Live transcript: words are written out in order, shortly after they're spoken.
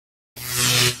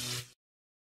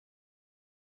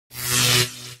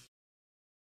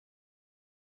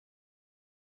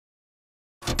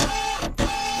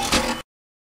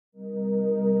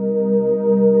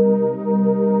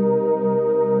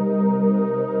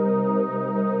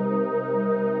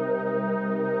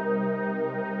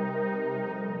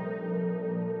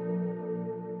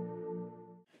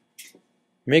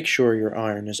Make sure your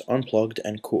iron is unplugged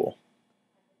and cool.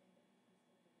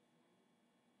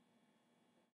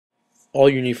 All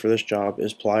you need for this job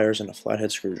is pliers and a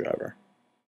flathead screwdriver.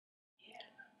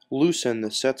 Loosen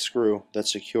the set screw that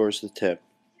secures the tip.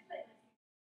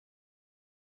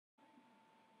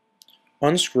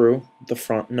 Unscrew the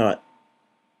front nut.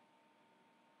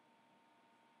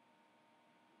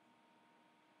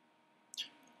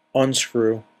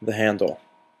 Unscrew the handle.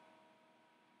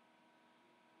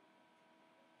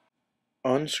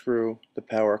 Unscrew the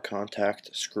power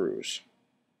contact screws.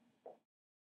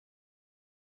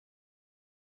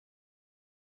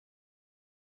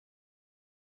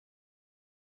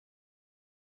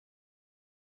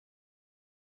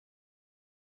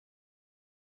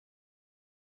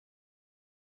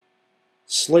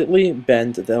 Slightly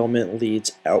bend the element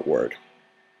leads outward.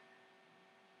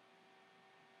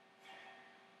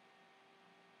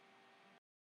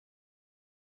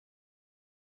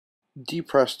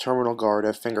 Depress terminal guard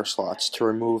at finger slots to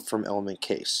remove from element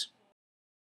case.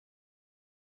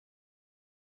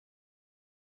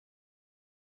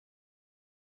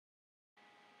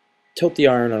 Tilt the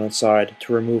iron on its side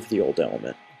to remove the old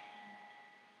element.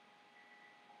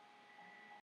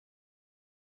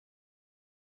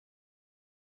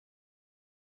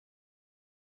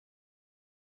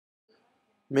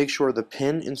 Make sure the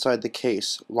pin inside the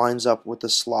case lines up with the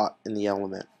slot in the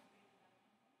element.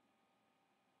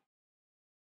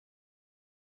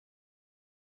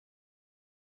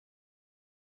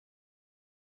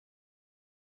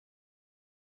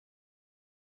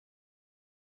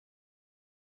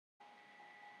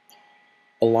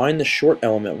 Align the short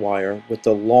element wire with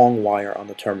the long wire on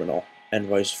the terminal, and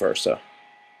vice versa.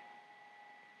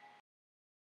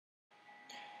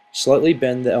 Slightly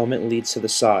bend the element leads to the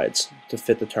sides to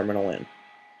fit the terminal in.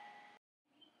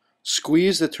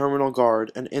 Squeeze the terminal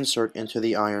guard and insert into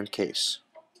the iron case.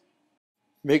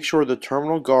 Make sure the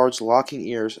terminal guard's locking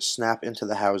ears snap into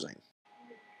the housing.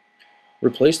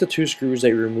 Replace the two screws that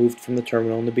you removed from the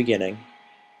terminal in the beginning,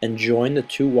 and join the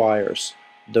two wires,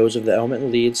 those of the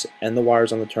element leads and the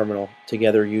wires on the terminal,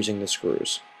 together using the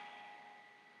screws.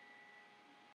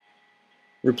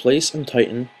 Replace and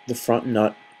tighten the front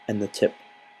nut and the tip.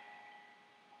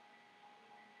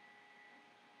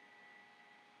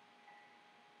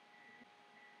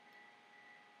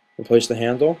 Replace the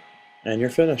handle, and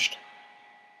you're finished.